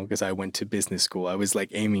 you know, because I went to business school. I was like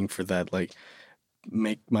aiming for that, like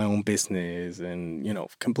make my own business and, you know,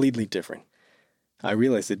 completely different. I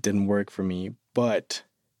realized it didn't work for me, but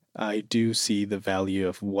I do see the value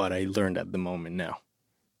of what I learned at the moment now.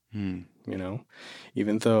 You know,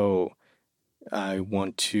 even though I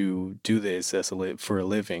want to do this for a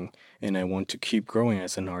living and I want to keep growing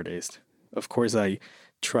as an artist, of course I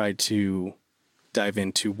try to dive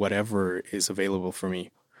into whatever is available for me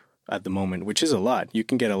at the moment, which is a lot. You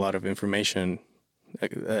can get a lot of information,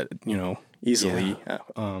 you know, easily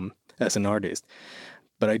as an artist.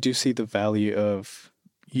 But I do see the value of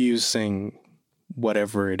using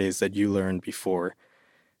whatever it is that you learned before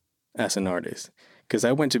as an artist. Because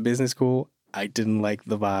I went to business school, I didn't like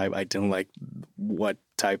the vibe. I didn't like what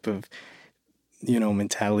type of,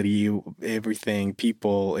 mentality, everything,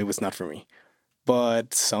 people. It was not for me.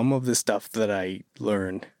 But some of the stuff that I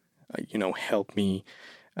learned, helped me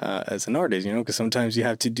as an artist, because sometimes you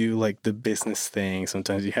have to do like the business thing.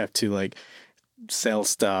 Sometimes you have to like sell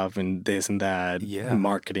stuff and this and that,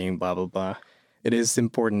 marketing, blah, blah, blah. It is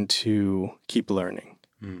important to keep learning.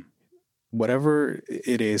 Whatever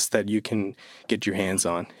it is that you can get your hands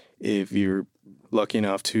on, if you're lucky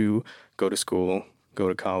enough to go to school, go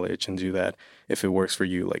to college and do that, if it works for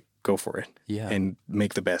you, like go for it and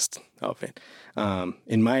make the best of it.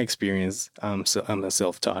 In my experience, I'm a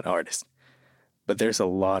self-taught artist, but there's a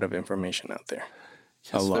lot of information out there.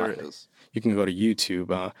 Yes, there is. You can go to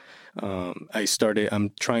YouTube.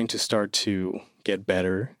 I'm trying to start to get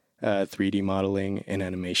better at 3D modeling and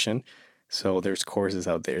animation. So there's courses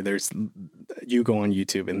out there. You go on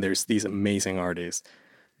YouTube and there's these amazing artists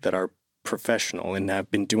that are professional and have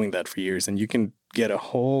been doing that for years, and you can get a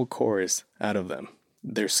whole course out of them.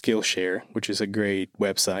 There's Skillshare, which is a great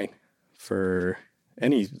website for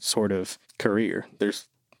any sort of career. There's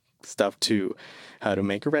stuff to how to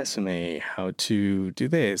make a resume, how to do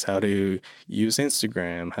this, how to use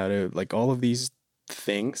Instagram, how to like all of these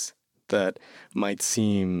things that might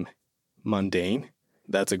seem mundane.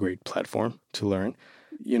 That's a great platform to learn,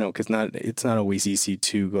 because it's not always easy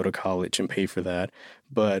to go to college and pay for that.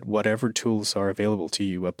 But whatever tools are available to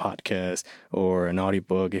you, a podcast or an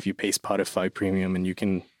audiobook, if you pay Spotify Premium and you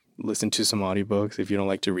can listen to some audiobooks, if you don't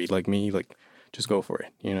like to read like me, like just go for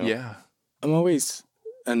it, Yeah. I'm always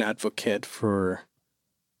an advocate for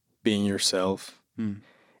being yourself.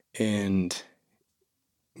 And,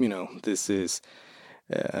 this is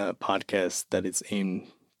a podcast that is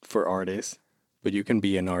aimed for artists, but you can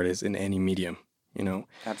be an artist in any medium,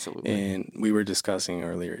 Absolutely. And we were discussing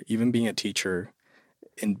earlier, even being a teacher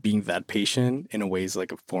and being that patient in a way is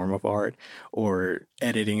like a form of art, or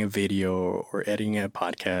editing a video or editing a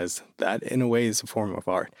podcast, that in a way is a form of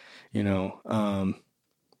art,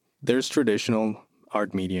 There's traditional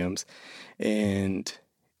art mediums, and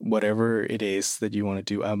whatever it is that you want to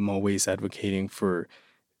do, I'm always advocating for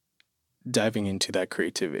diving into that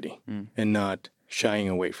creativity and not shying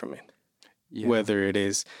away from it. Yeah. Whether it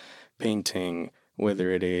is painting,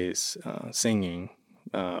 whether it is singing,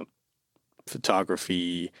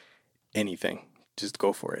 photography, anything, just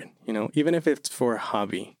go for it. Even if it's for a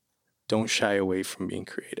hobby, don't shy away from being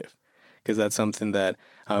creative, because that's something that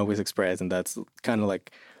I always express, and that's kind of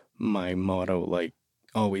like my motto, like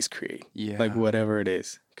always create, like whatever it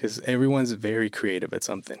is, because everyone's very creative at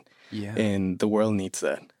something, and the world needs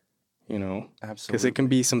that, Absolutely, because it can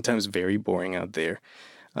be sometimes very boring out there.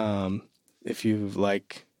 If you're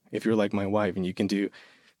like my wife and you can do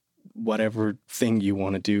whatever thing you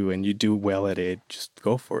want to do and you do well at it, just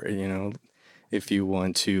go for it. If you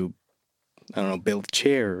want to, I don't know, build a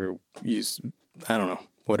chair or use, I don't know,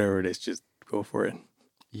 whatever it is, just go for it.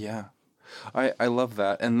 Yeah. I love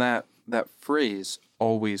that. And that phrase,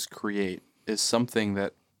 always create, is something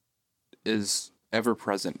that is ever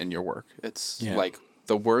present in your work. It's like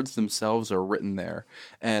the words themselves are written there.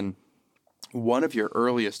 And one of your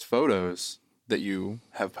earliest photos that you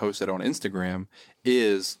have posted on Instagram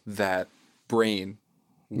is that brain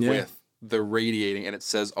with the radiating, and it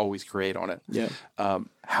says always create on it. Yeah.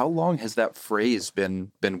 How long has that phrase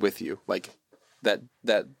been with you? Like that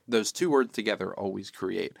those two words together, always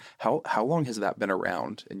create. How long has that been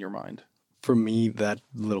around in your mind? For me, that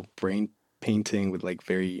little brain painting with like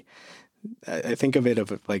I think of it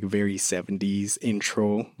of like very 70s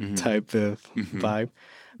intro type of vibe.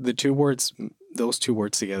 Those two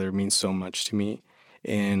words together mean so much to me.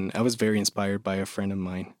 And I was very inspired by a friend of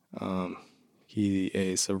mine. He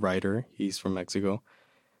is a writer. He's from Mexico.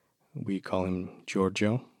 We call him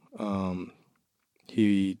Giorgio.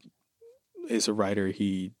 He is a writer.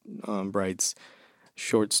 He writes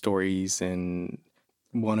short stories, and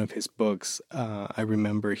one of his books, I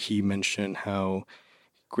remember he mentioned how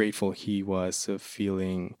grateful he was of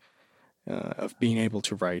being able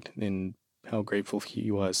to write, and how grateful he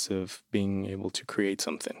was of being able to create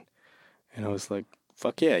something. And I was like,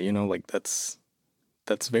 fuck yeah, like that's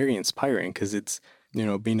very inspiring, because it's,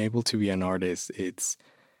 being able to be an artist, it's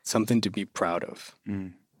something to be proud of.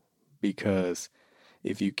 Because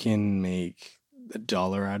if you can make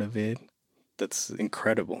 $1 out of it, that's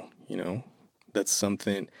incredible, That's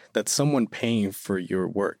something, that's someone paying for your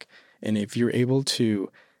work. And if you're able to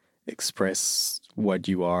express what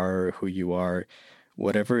you are, who you are,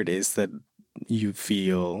 whatever it is that you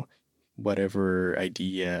feel, whatever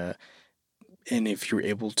idea, and if you're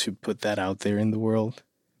able to put that out there in the world,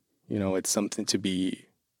 it's something to be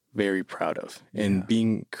very proud of. And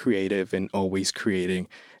being creative and always creating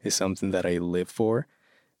is something that I live for,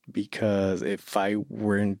 because if I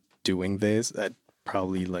weren't doing this, I'd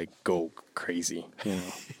probably like go crazy,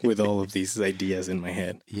 with all of these ideas in my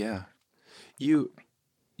head. Yeah. You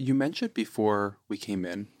mentioned before we came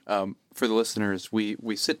in, for the listeners,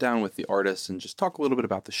 we sit down with the artists and just talk a little bit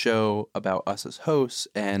about the show, about us as hosts,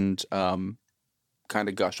 and kind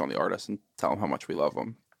of gush on the artists and tell them how much we love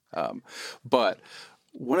them. But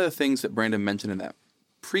one of the things that Brandon mentioned in that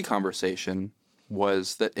pre-conversation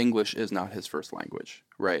was that English is not his first language,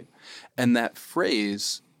 right? And that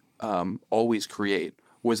phrase, always create,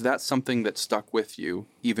 was that something that stuck with you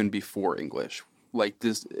even before English? Like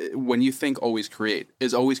this, when you think always create,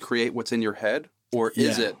 is always create what's in your head, or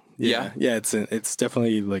is it? Yeah. It's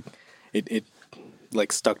definitely like it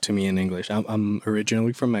like stuck to me in English. I'm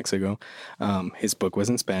originally from Mexico. His book was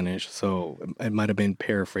in Spanish, so it might have been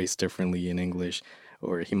paraphrased differently in English,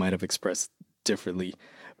 or he might have expressed differently.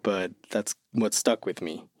 But that's what stuck with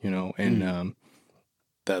me, and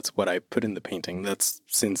that's what I put in the painting. That's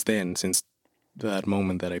since that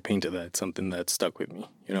moment that I painted that, something that stuck with me,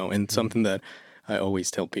 and something that I always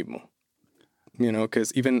tell people,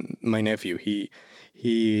 because even my nephew,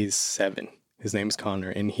 he's 7. His name's Connor,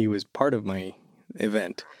 and he was part of my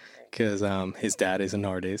event because his dad is an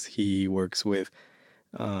artist. He works with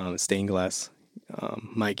stained glass.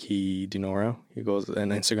 Mikey Dinora. He goes on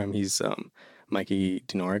Instagram. He's Mikey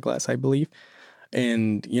Dinora Glass, I believe.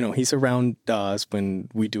 And, he's around us when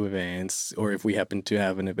we do events, or if we happen to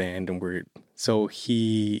have an event, so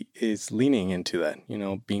he is leaning into that,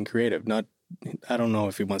 being creative. I don't know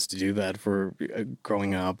if he wants to do that for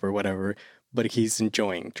growing up or whatever, but he's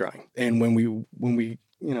enjoying drawing. And when we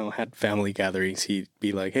had family gatherings, he'd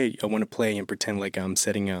be like, "Hey, I want to play and pretend like I'm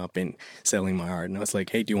setting up and selling my art." And I was like,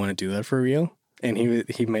 "Hey, do you want to do that for real?" And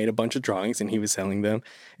he made a bunch of drawings and he was selling them,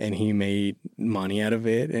 and he made money out of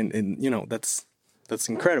it. And that's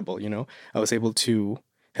incredible. I was able to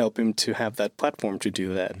help him to have that platform to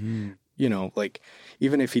do that. Like,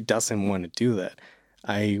 even if he doesn't want to do that,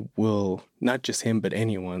 I will, not just him, but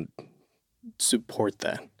anyone, support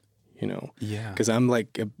that, because I'm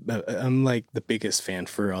like the biggest fan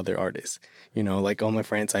for other artists, like all my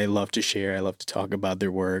friends. I love to share, I love to talk about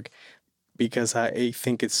their work, because I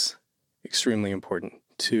think it's extremely important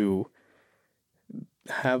to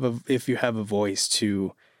if you have a voice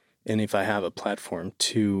to, and if I have a platform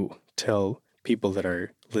to tell people that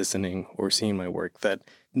are listening or seeing my work that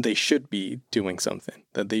they should be doing something,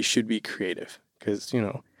 that they should be creative, because,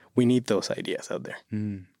 we need those ideas out there.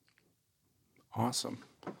 Awesome.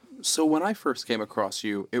 So when I first came across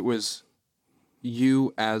you, it was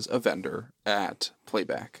you as a vendor at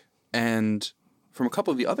Playback. And from a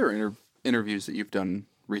couple of the other interviews that you've done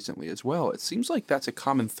recently as well, it seems like that's a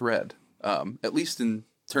common thread, at least in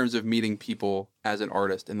terms of meeting people as an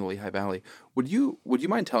artist in the Lehigh Valley. Would you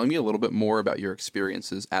mind telling me a little bit more about your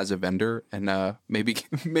experiences as a vendor, and maybe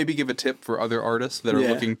give a tip for other artists that are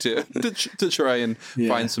looking to try and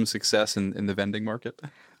find some success in the vending market?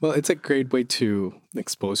 Well, it's a great way to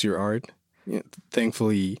expose your art.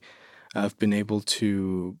 Thankfully, I've been able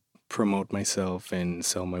to promote myself and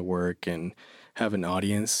sell my work and have an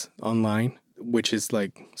audience online, which is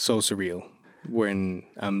like so surreal. When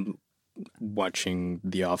I'm watching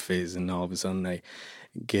The Office and all of a sudden I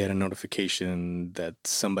get a notification that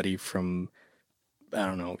somebody from, I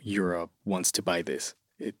don't know, Europe wants to buy this.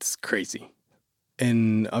 It's crazy.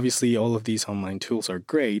 And obviously all of these online tools are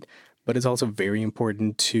great, but it's also very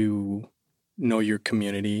important to know your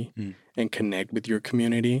community and connect with your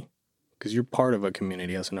community, because you're part of a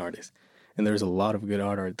community as an artist. And there's a lot of good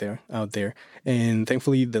art out there. And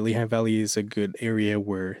thankfully the Lehigh Valley is a good area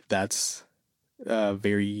where that's a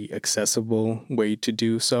very accessible way to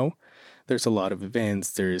do so. There's a lot of events.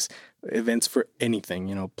 There's events for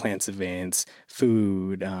anything, plants events,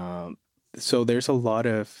 food. So there's a lot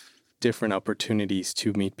of different opportunities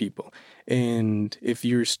to meet people. And if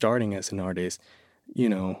you're starting as an artist,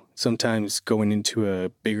 sometimes going into a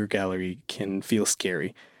bigger gallery can feel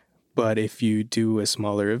scary. But if you do a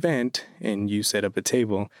smaller event and you set up a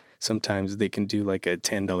table, sometimes they can do like a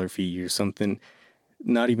 $10 fee or something.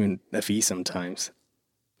 Not even a fee sometimes.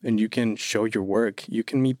 And you can show your work. You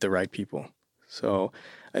can meet the right people. So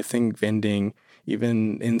I think vending,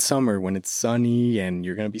 even in summer when it's sunny and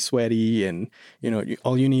you're going to be sweaty, and,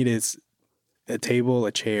 all you need is a table,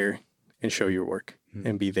 a chair, and show your work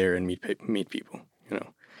and be there and meet people,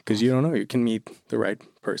 because you don't know, you can meet the right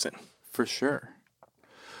person. For sure.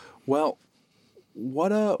 Well,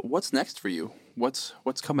 What's next for you? What's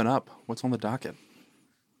coming up? What's on the docket?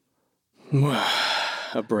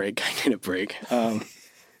 A break. I need a break.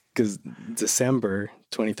 Because December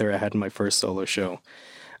 23rd, I had my first solo show.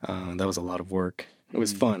 That was a lot of work. It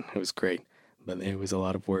was fun. It was great, but it was a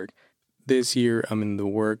lot of work. This year, I'm in the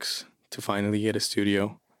works to finally get a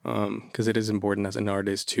studio, because it is important as an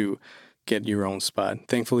artist to get your own spot.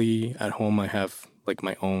 Thankfully, at home, I have like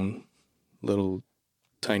my own little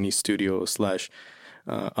tiny studio /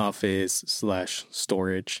 office /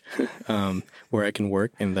 storage where I can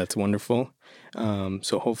work, and that's wonderful.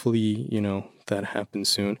 So hopefully, that happens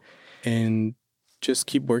soon, and just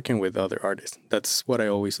keep working with other artists. That's what I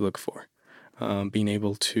always look for. Being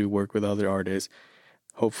able to work with other artists,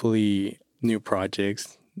 hopefully new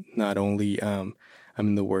projects. Not only I'm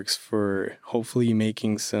in the works for hopefully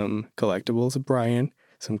making some collectibles of Brian,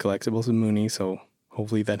 some collectibles of Moonie, so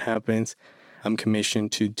hopefully that happens. I'm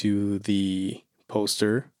commissioned to do the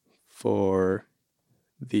poster for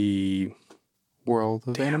the World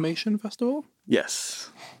of Animation Festival?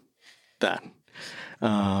 Yes, that.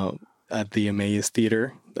 At the Emmaus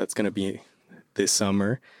Theater. That's going to be this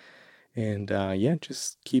summer. And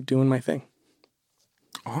just keep doing my thing.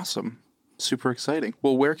 Awesome. Super exciting.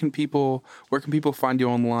 Well, where can people find you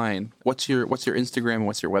online? What's your Instagram and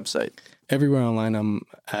what's your website? Everywhere online, I'm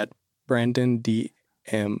at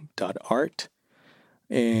brandondm.art.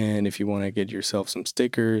 And if you want to get yourself some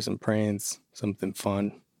stickers and prints, something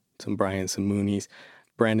fun, some Brian, some Moonies,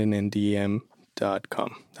 brandondm.com.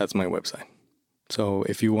 That's my website. So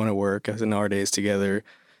if you want to work as an artist together,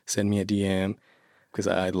 send me a DM, because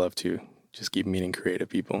I'd love to just keep meeting creative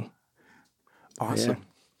people. Awesome. Yeah.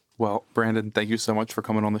 Well, Brandon, thank you so much for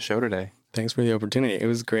coming on the show today. Thanks for the opportunity. It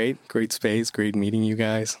was great. Great space. Great meeting you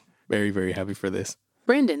guys. Very, very happy for this.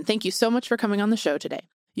 Brandon, thank you so much for coming on the show today.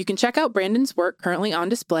 You can check out Brandon's work currently on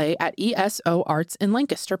display at ESO Arts in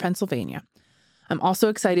Lancaster, Pennsylvania. I'm also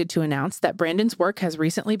excited to announce that Brandon's work has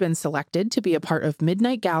recently been selected to be a part of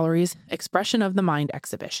Midnight Gallery's Expression of the Mind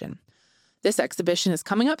exhibition. This exhibition is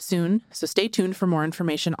coming up soon, so stay tuned for more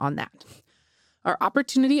information on that. Our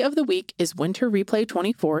opportunity of the week is Winter Replay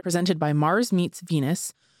 24, presented by Mars Meets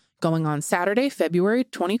Venus, going on Saturday, February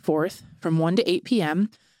 24th from 1 to 8 p.m.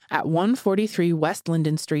 at 143 West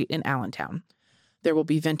Linden Street in Allentown. There will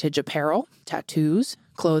be vintage apparel, tattoos,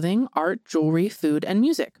 clothing, art, jewelry, food, and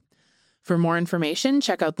music. For more information,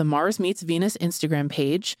 check out the Mars Meets Venus Instagram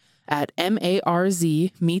page at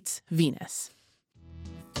MARZ Meets Venus.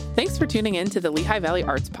 Thanks for tuning in to the Lehigh Valley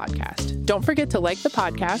Arts Podcast. Don't forget to like the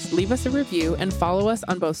podcast, leave us a review, and follow us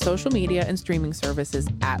on both social media and streaming services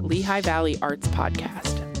at Lehigh Valley Arts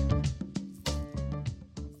Podcast.